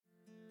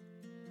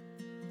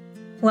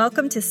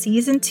Welcome to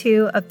Season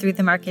 2 of Through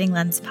the Marketing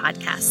Lens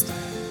podcast,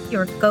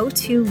 your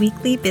go-to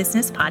weekly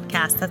business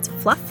podcast that's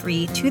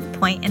fluff-free, to the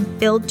point, and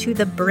filled to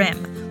the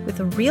brim with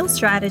real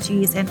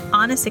strategies and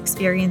honest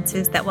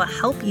experiences that will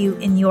help you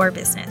in your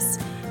business.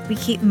 We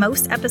keep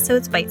most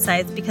episodes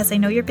bite-sized because I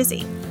know you're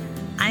busy.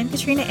 I'm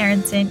Katrina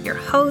Aronson, your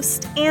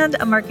host and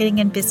a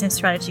marketing and business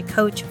strategy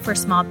coach for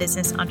small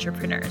business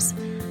entrepreneurs.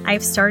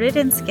 I've started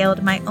and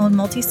scaled my own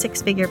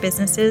multi-six-figure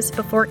businesses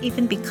before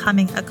even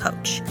becoming a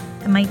coach.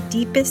 And my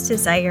deepest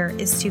desire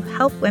is to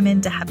help women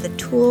to have the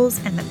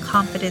tools and the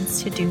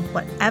confidence to do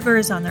whatever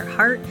is on their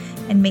heart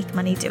and make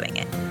money doing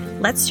it.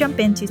 Let's jump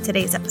into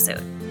today's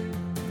episode.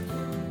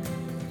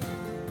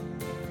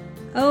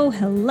 Oh,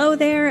 hello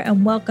there,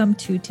 and welcome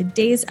to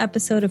today's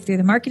episode of Through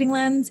the Marketing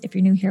Lens. If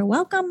you're new here,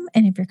 welcome.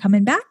 And if you're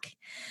coming back,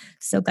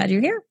 so glad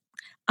you're here.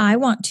 I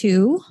want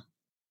to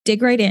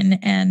dig right in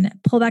and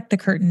pull back the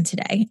curtain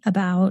today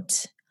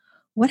about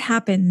what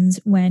happens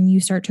when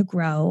you start to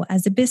grow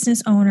as a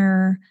business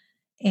owner,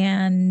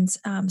 and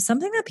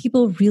something that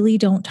people really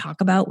don't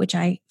talk about, which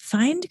I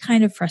find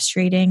kind of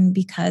frustrating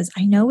because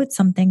I know it's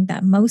something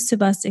that most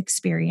of us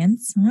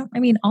experience. I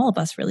mean, all of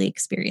us really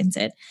experience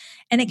it,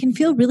 and it can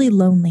feel really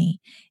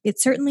lonely.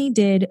 It certainly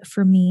did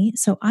for me.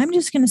 So I'm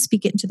just going to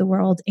speak it into the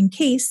world in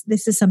case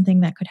this is something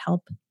that could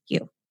help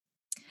you.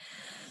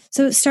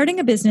 So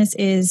starting a business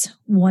is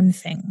one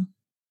thing.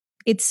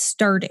 It's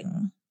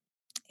starting.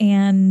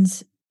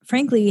 And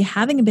frankly,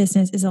 having a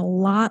business is a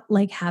lot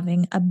like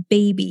having a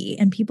baby,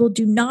 and people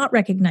do not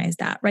recognize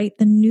that, right?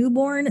 The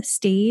newborn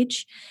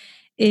stage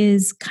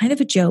is kind of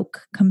a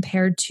joke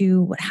compared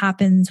to what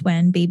happens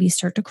when babies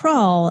start to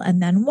crawl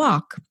and then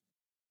walk.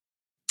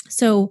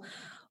 So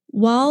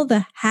while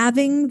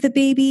having the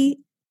baby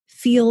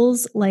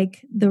feels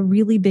like the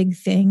really big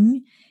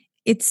thing,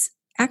 it's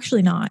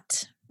actually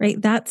not,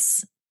 right?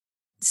 That's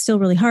still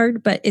really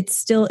hard, but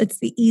it's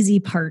the easy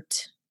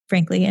part,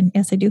 frankly. And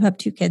yes, I do have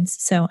 2 kids,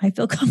 so I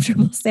feel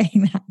comfortable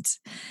saying that.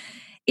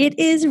 It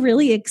is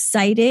really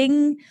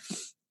exciting.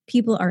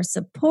 People are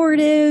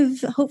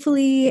supportive,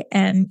 hopefully,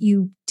 and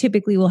you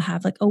typically will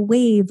have like a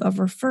wave of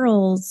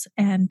referrals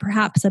and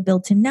perhaps a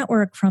built-in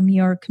network from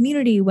your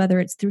community, whether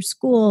it's through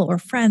school or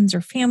friends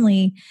or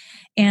family.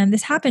 And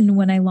this happened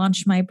when I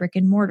launched my brick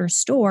and mortar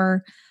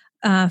store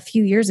a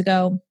few years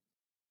ago.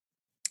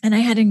 And I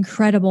had an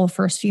incredible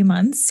first few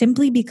months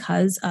simply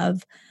because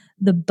of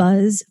the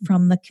buzz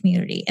from the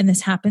community. And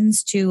this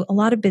happens to a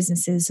lot of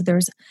businesses. So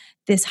there's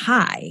this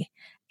high,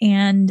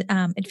 and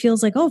it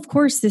feels like, oh, of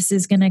course, this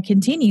is going to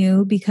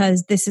continue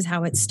because this is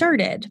how it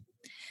started.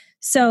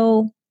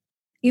 So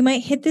you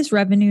might hit this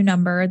revenue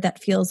number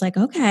that feels like,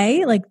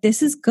 okay, like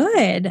this is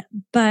good,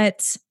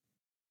 but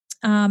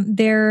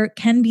there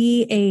can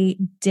be a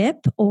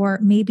dip, or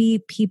maybe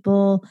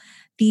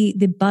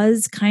the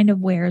buzz kind of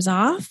wears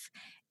off.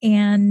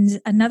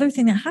 And another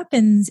thing that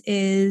happens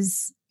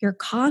is your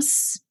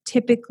costs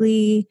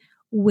typically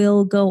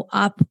will go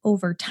up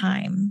over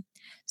time.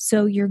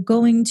 So you're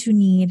going to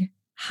need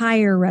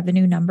higher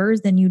revenue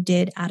numbers than you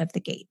did out of the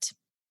gate.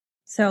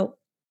 So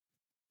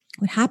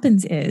what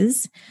happens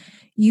is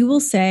you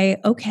will say,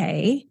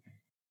 okay,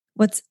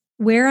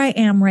 where I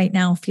am right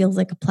now feels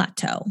like a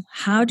plateau.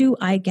 How do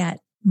I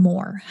get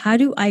more? How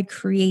do I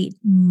create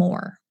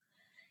more?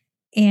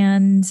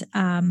 And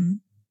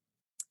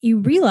you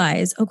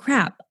realize, oh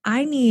crap,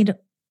 I need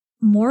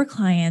more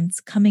clients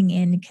coming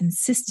in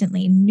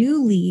consistently,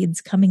 new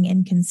leads coming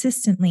in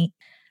consistently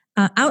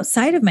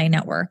outside of my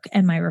network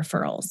and my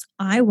referrals.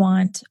 I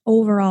want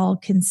overall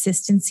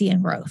consistency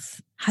and growth.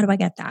 How do I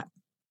get that?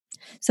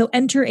 So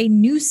enter a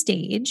new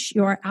stage.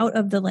 You're out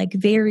of the like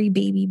very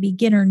baby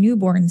beginner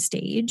newborn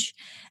stage,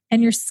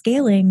 and you're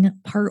scaling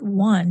part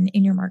 1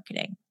 in your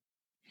marketing.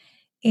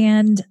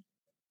 And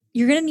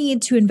you're going to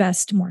need to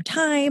invest more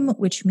time,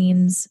 which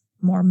means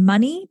more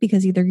money,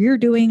 because either you're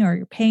doing or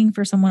you're paying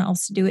for someone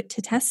else to do it,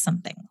 to test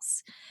some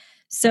things.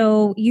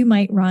 So you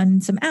might run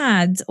some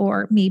ads,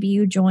 or maybe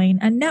you join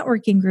a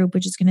networking group,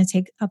 which is going to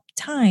take up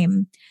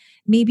time.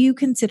 Maybe you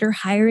consider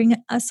hiring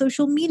a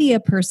social media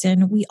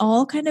person. We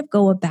all kind of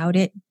go about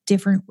it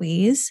different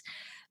ways,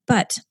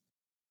 but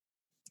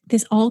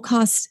this all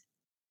costs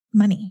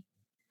money.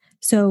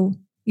 So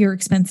your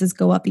expenses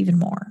go up even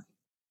more.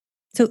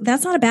 So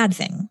that's not a bad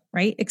thing,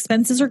 right?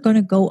 Expenses are going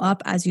to go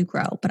up as you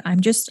grow, but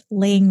I'm just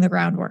laying the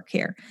groundwork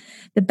here.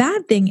 The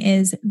bad thing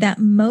is that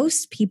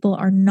most people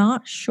are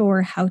not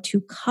sure how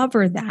to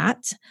cover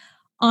that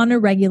on a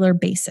regular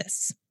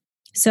basis.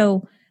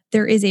 So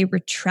there is a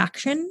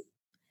retraction,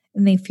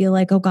 and they feel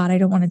like, oh God, I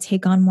don't want to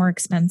take on more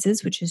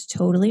expenses, which is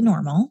totally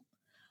normal.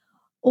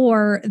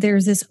 Or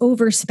there's this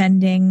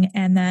overspending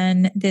and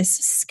then this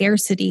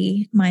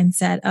scarcity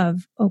mindset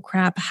of, oh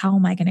crap, how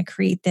am I going to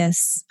create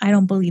this? I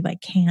don't believe I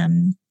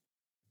can.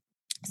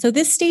 So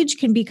this stage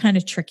can be kind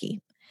of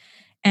tricky,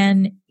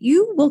 and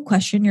you will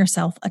question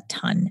yourself a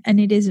ton, and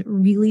it is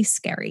really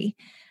scary.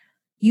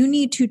 You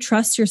need to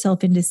trust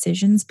yourself in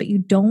decisions, but you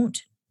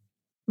don't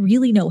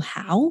really know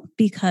how,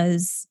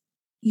 because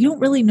you don't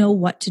really know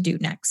what to do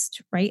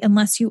next, right?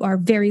 Unless you are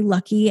very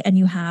lucky and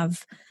you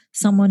have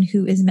someone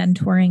who is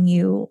mentoring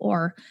you,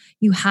 or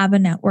you have a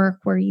network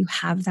where you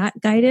have that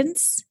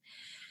guidance,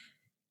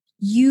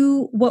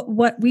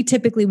 what we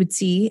typically would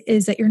see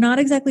is that you're not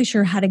exactly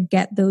sure how to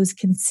get those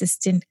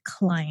consistent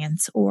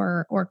clients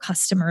or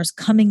customers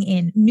coming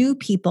in, new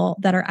people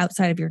that are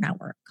outside of your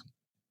network.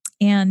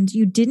 And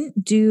you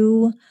didn't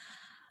do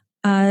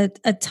a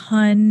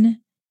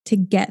ton to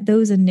get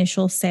those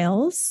initial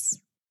sales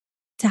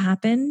to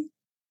happen.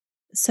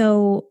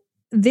 So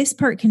this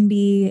part can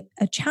be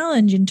a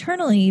challenge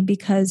internally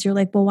because you're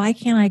like, well, why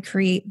can't I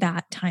create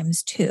that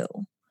times two?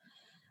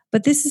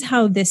 But this is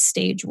how this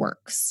stage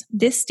works.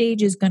 This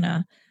stage is going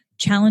to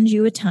challenge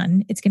you a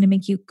ton. It's going to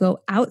make you go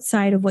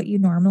outside of what you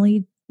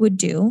normally would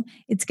do.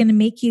 It's going to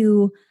make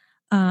you,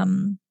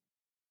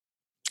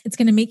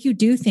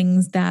 do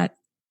things that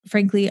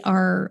frankly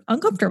are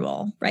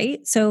uncomfortable,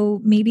 right? So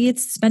maybe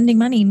it's spending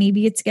money,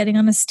 maybe it's getting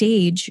on a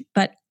stage,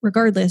 but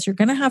regardless, you're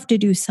going to have to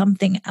do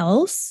something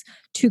else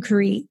to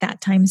create that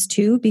times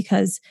two,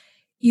 because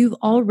you've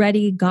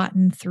already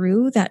gotten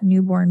through that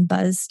newborn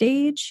buzz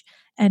stage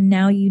and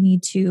now you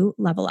need to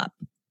level up.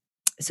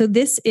 So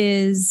this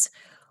is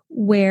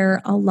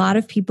where a lot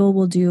of people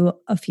will do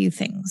a few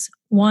things.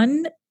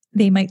 One,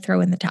 they might throw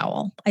in the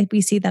towel.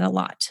 We see that a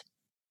lot,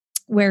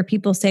 where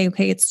people say,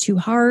 okay, it's too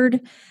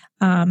hard.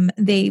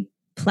 They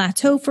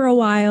plateau for a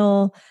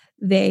while.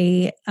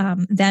 They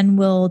then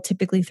will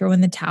typically throw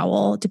in the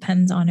towel.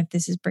 Depends on if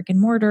this is brick and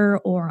mortar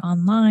or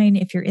online.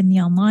 If you're in the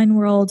online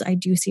world, I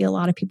do see a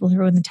lot of people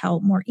throw in the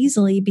towel more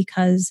easily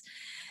because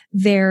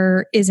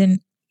there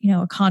isn't,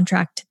 a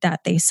contract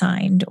that they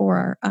signed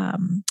or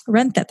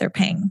rent that they're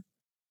paying.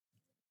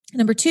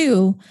 Number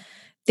two,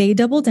 they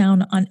double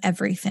down on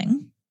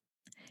everything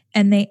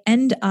and they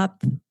end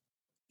up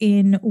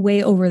in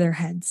way over their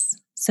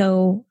heads.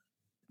 So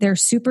they're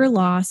super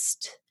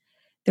lost.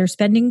 They're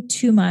spending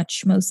too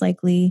much, most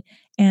likely,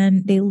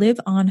 and they live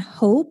on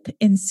hope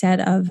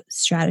instead of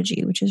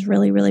strategy, which is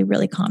really, really,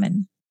 really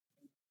common.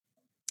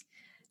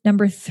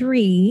 Number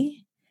three,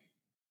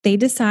 they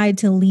decide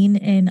to lean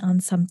in on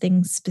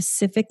something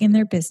specific in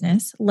their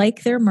business,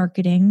 like their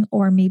marketing,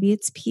 or maybe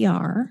it's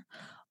PR,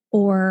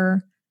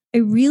 or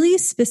a really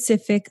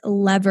specific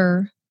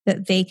lever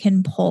that they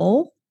can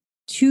pull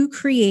to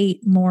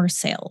create more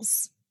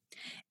sales.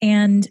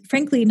 And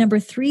frankly, number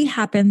three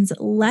happens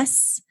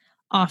less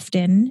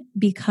often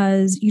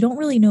because you don't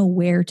really know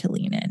where to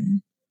lean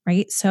in,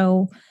 right?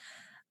 So,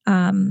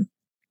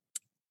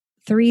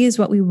 three is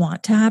what we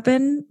want to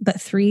happen,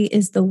 but three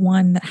is the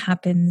one that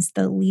happens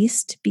the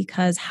least,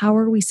 because how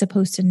are we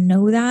supposed to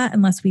know that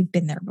unless we've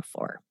been there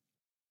before?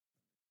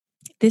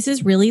 This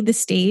is really the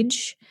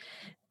stage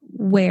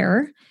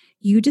where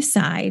you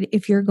decide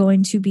if you're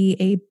going to be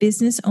a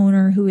business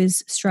owner who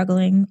is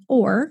struggling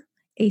or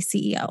a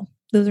CEO.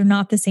 Those are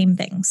not the same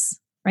things,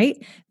 right?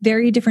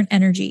 Very different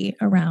energy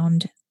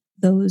around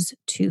those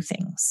two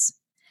things.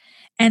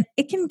 And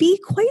it can be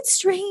quite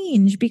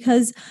strange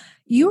because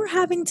you're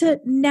having to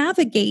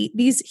navigate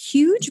these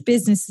huge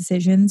business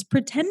decisions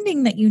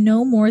pretending that you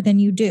know more than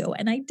you do.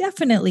 And I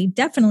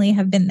definitely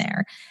have been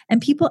there.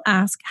 And people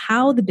ask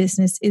how the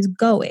business is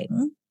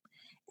going.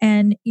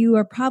 And you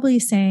are probably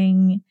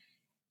saying,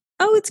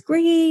 oh, it's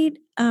great.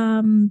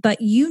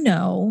 But you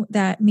know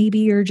that maybe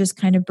you're just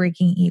kind of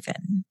breaking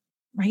even,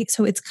 right?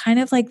 So it's kind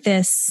of like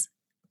this,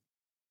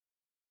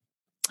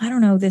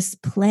 this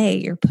play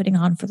you're putting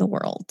on for the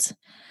world.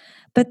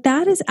 But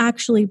that is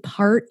actually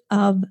part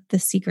of the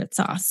secret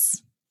sauce.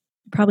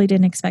 Probably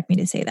didn't expect me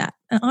to say that.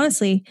 And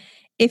honestly,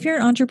 if you're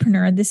an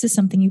entrepreneur, this is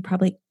something you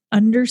probably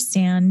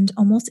understand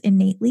almost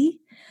innately,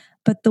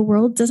 but the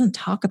world doesn't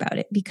talk about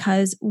it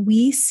because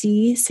we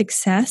see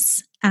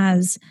success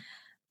as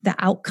the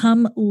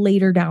outcome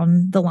later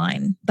down the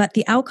line. But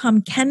the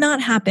outcome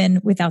cannot happen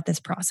without this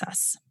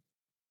process.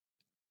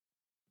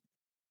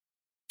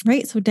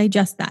 Right? So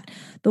digest that.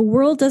 The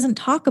world doesn't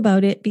talk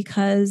about it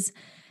because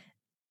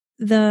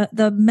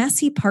the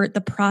messy part,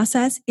 the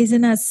process,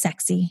 isn't as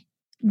sexy.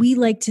 We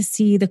like to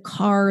see the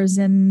cars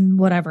and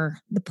whatever,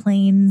 the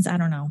planes, I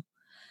don't know.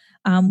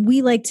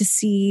 We like to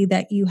see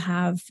that you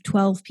have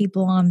 12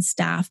 people on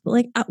staff, but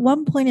like at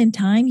one point in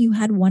time, you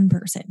had one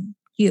person,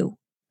 you,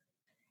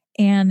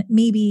 and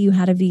maybe you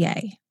had a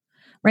VA,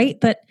 right?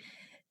 But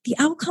the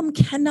outcome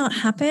cannot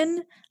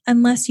happen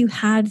unless you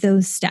had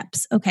those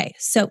steps. Okay,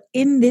 so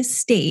in this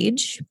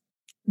stage,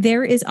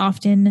 there is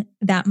often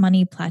that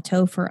money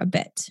plateau for a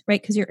bit,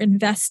 right? Because you're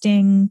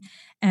investing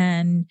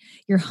and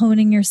you're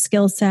honing your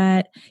skill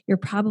set. You're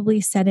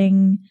probably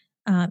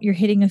you're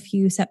hitting a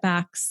few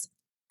setbacks,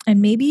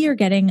 and maybe you're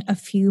getting a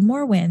few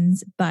more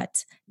wins,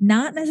 but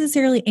not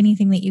necessarily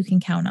anything that you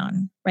can count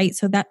on, right?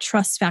 So that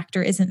trust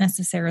factor isn't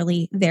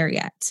necessarily there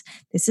yet.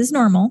 This is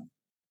normal,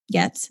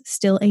 yet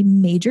still a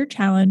major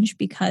challenge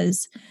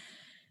because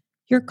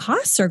your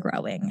costs are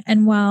growing.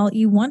 And while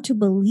you want to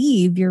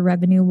believe your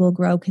revenue will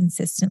grow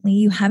consistently,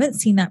 you haven't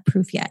seen that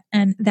proof yet.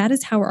 And that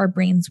is how our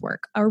brains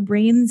work. Our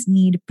brains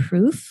need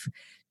proof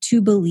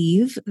to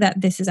believe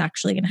that this is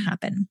actually going to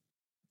happen.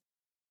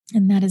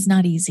 And that is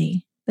not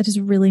easy. That is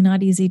really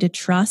not easy to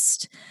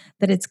trust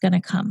that it's going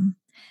to come.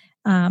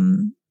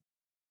 And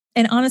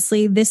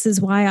honestly, this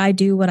is why I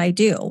do what I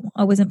do.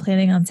 I wasn't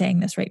planning on saying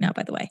this right now,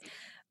 by the way,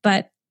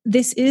 but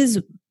this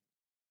is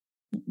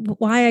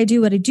why I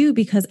do what I do,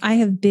 because I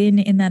have been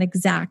in that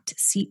exact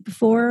seat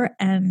before,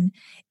 and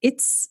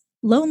it's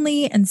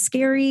lonely and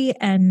scary,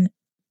 and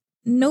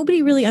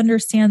nobody really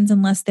understands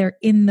unless they're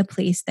in the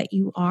place that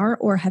you are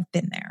or have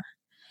been there,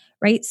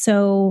 right?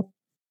 So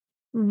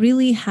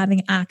really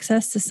having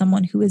access to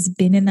someone who has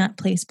been in that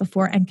place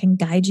before and can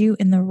guide you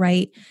in the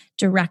right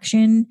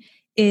direction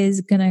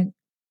is going to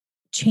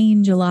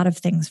change a lot of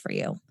things for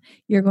you.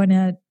 You're going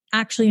to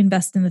actually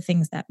invest in the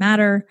things that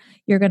matter.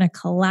 You're going to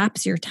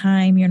collapse your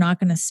time. You're not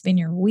going to spin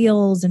your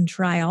wheels and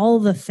try all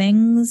the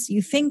things.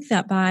 You think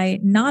that by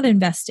not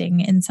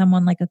investing in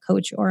someone like a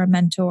coach or a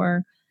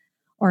mentor,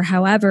 or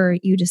however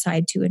you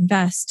decide to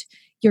invest,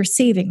 you're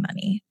saving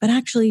money. But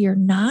actually, you're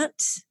not,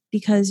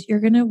 because you're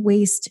going to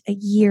waste a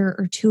year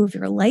or two of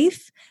your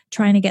life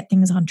trying to get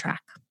things on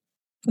track,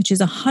 which is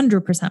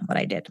 100% what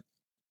I did.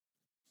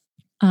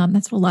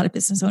 That's what a lot of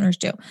business owners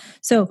do.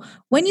 So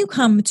when you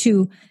come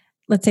to,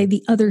 let's say,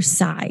 the other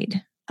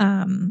side,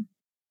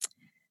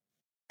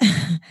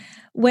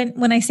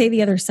 when I say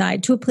the other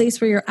side, to a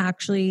place where you're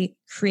actually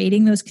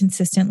creating those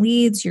consistent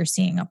leads, you're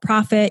seeing a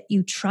profit,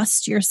 you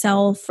trust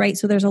yourself, right?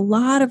 So there's a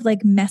lot of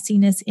like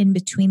messiness in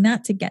between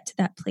that to get to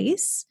that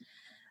place.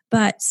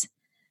 But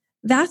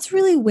that's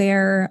really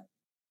where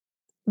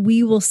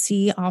we will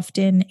see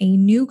often a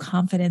new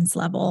confidence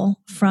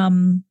level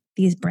from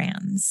these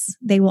brands.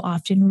 They will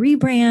often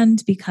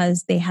rebrand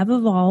because they have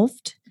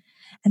evolved.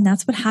 And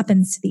that's what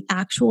happens to the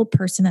actual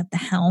person at the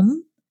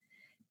helm,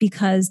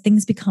 because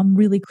things become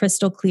really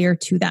crystal clear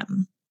to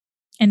them.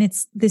 And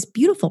it's this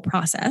beautiful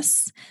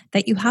process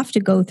that you have to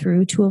go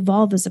through to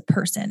evolve as a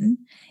person.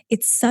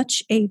 It's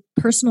such a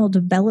personal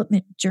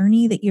development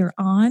journey that you're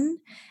on.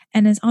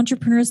 And as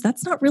entrepreneurs,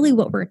 that's not really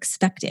what we're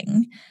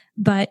expecting,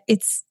 but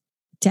it's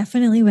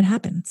definitely what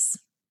happens,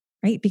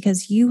 right?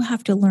 Because you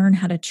have to learn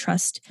how to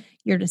trust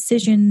your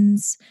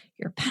decisions,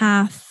 your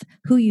path,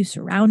 who you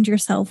surround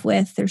yourself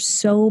with. There's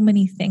so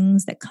many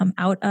things that come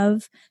out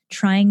of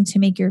trying to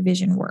make your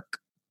vision work.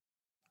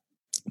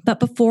 But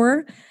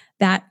before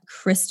that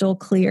crystal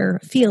clear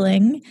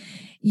feeling,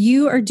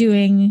 you are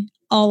doing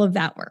all of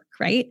that work,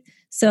 right?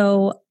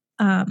 So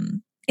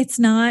it's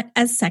not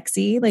as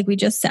sexy, like we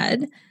just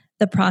said.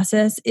 The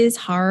process is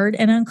hard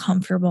and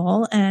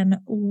uncomfortable and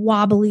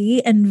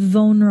wobbly and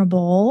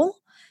vulnerable.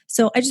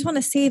 So I just want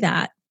to say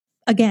that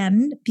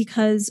again,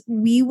 because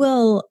we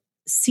will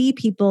see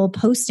people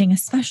posting,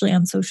 especially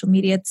on social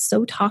media. It's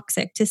so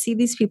toxic to see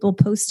these people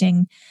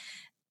posting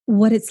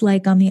what it's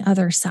like on the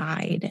other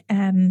side.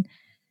 And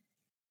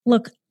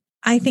look,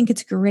 I think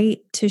it's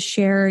great to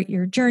share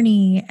your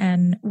journey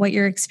and what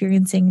you're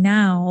experiencing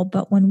now.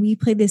 But when we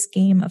play this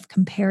game of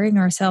comparing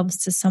ourselves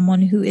to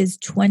someone who is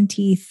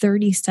 20,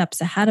 30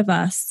 steps ahead of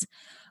us,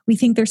 we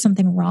think there's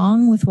something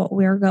wrong with what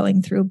we're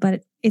going through,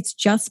 but it's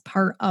just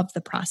part of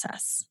the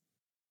process.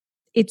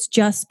 It's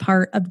just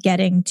part of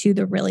getting to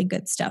the really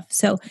good stuff.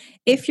 So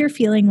if you're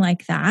feeling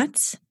like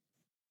that,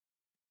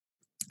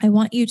 I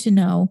want you to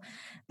know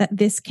that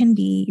this can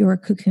be your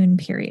cocoon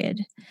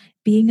period.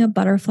 Being a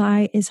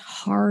butterfly is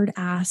hard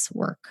ass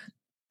work.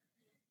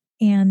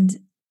 And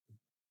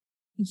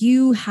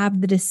you have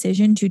the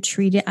decision to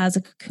treat it as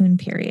a cocoon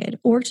period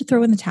or to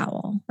throw in the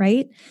towel,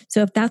 right?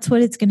 So if that's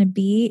what it's going to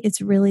be,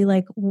 it's really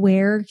like,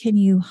 where can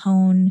you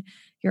hone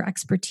your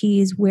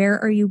expertise? Where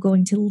are you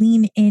going to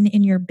lean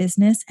in your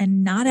business,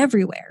 and not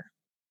everywhere?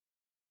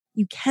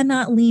 You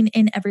cannot lean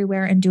in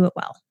everywhere and do it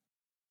well.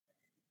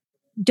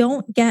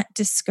 Don't get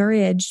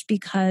discouraged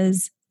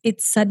because it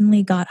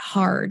suddenly got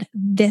hard.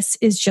 This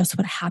is just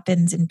what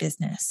happens in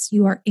business.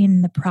 You are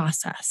in the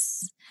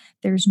process.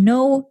 There's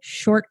no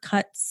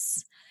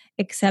shortcuts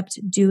except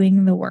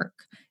doing the work.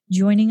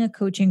 Joining a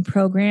coaching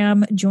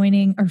program,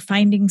 joining or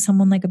finding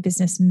someone like a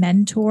business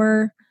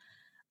mentor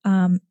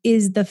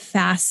is the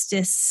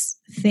fastest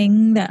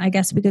thing that I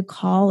guess we could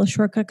call a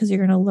shortcut, because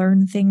you're going to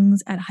learn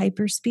things at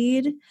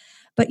hyperspeed.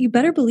 But you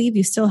better believe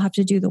you still have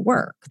to do the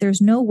work. There's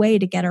no way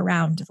to get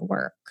around the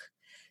work.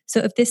 So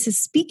if this is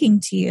speaking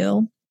to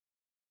you,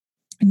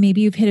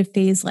 maybe you've hit a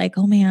phase like,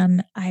 oh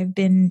man, I've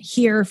been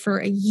here for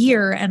a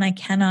year and I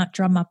cannot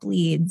drum up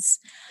leads.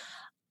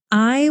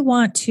 I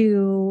want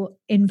to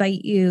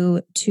invite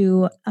you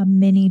to a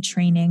mini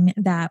training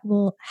that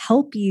will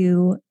help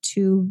you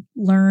to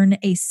learn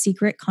a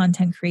secret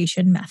content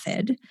creation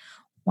method,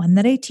 one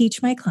that I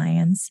teach my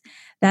clients,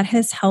 that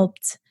has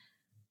helped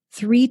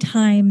 3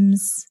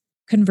 times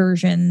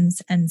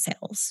conversions and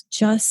sales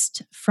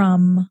just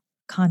from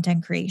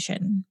content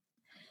creation.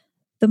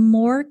 The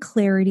more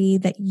clarity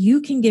that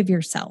you can give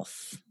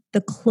yourself,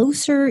 the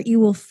closer you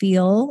will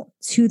feel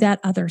to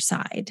that other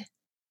side,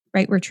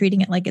 right? We're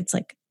treating it like it's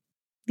like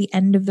the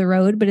end of the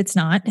road, but it's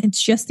not.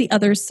 It's just the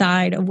other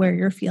side of where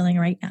you're feeling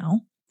right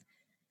now.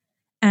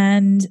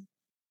 And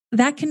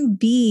that can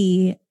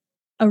be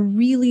a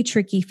really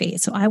tricky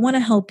phase. So I want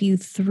to help you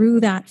through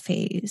that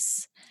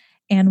phase.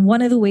 And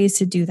one of the ways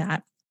to do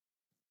that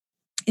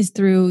is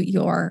through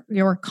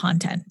your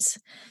content.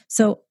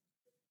 So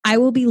I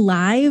will be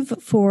live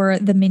for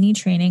the mini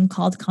training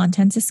called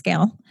Content to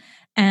Scale.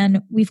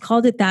 And we've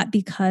called it that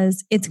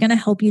because it's going to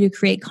help you to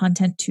create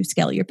content to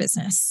scale your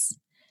business.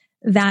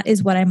 That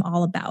is what I'm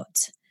all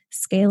about.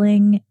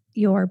 Scaling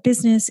your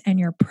business and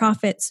your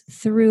profits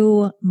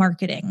through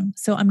marketing.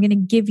 So I'm going to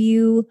give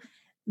you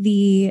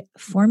the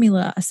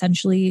formula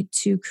essentially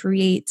to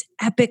create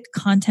epic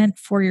content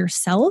for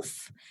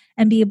yourself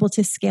and be able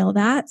to scale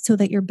that so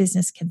that your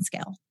business can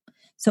scale.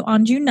 So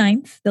on June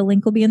 9th, the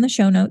link will be in the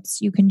show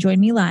notes. You can join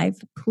me live.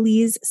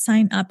 Please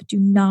sign up. Do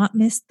not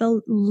miss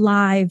the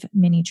live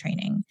mini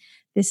training.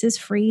 This is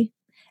free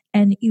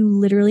and you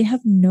literally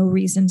have no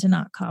reason to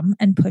not come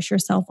and push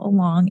yourself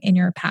along in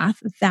your path.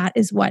 That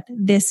is what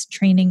this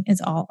training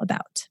is all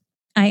about.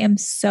 I am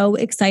so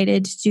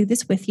excited to do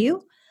this with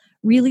you.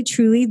 Really,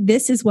 truly,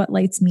 this is what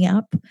lights me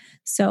up.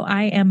 So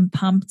I am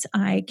pumped.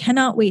 I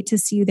cannot wait to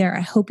see you there.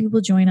 I hope you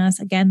will join us.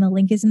 Again, the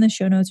link is in the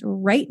show notes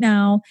right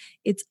now.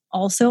 It's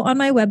also on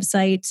my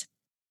website.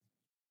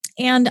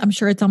 And I'm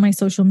sure it's on my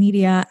social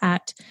media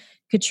at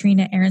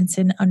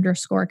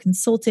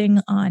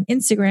Katrina_Aronson_consulting on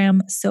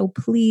Instagram. So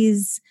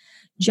please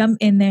jump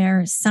in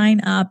there,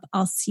 sign up.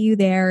 I'll see you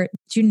there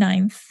June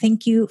 9th.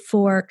 Thank you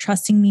for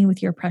trusting me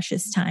with your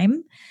precious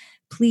time.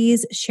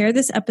 Please share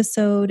this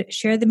episode,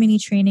 share the mini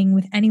training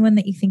with anyone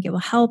that you think it will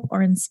help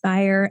or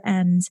inspire.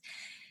 And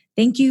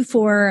thank you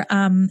for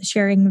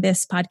sharing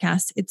this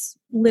podcast. It's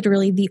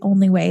literally the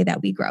only way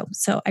that we grow.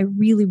 So I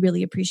really,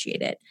 really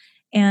appreciate it.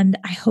 And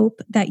I hope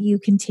that you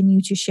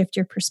continue to shift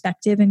your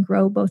perspective and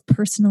grow both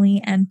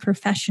personally and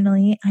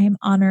professionally. I am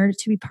honored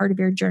to be part of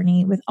your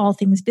journey with all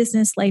things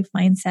business, life,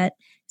 mindset,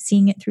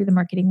 seeing it through the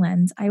marketing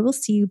lens. I will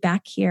see you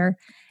back here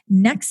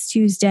next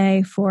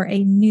Tuesday for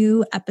a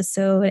new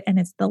episode. And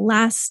it's the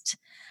last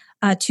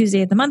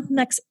Tuesday of the month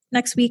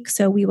next week.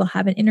 So we will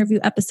have an interview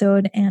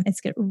episode and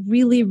it's a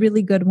really,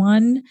 really good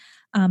one.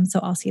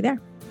 So I'll see you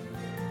there.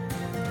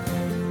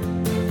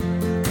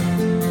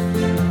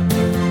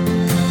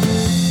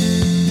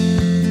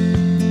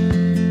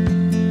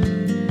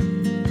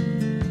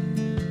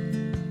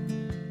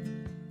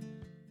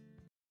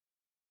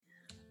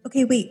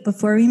 Okay, wait,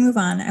 before we move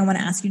on, I want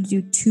to ask you to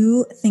do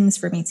 2 things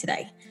for me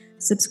today.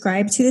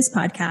 Subscribe to this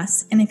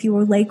podcast. And if you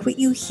like what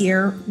you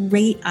hear,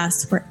 rate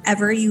us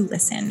wherever you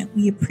listen.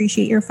 We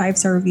appreciate your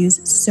 5-star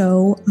reviews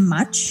so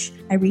much.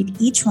 I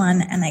read each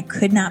one and I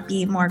could not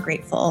be more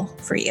grateful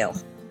for you.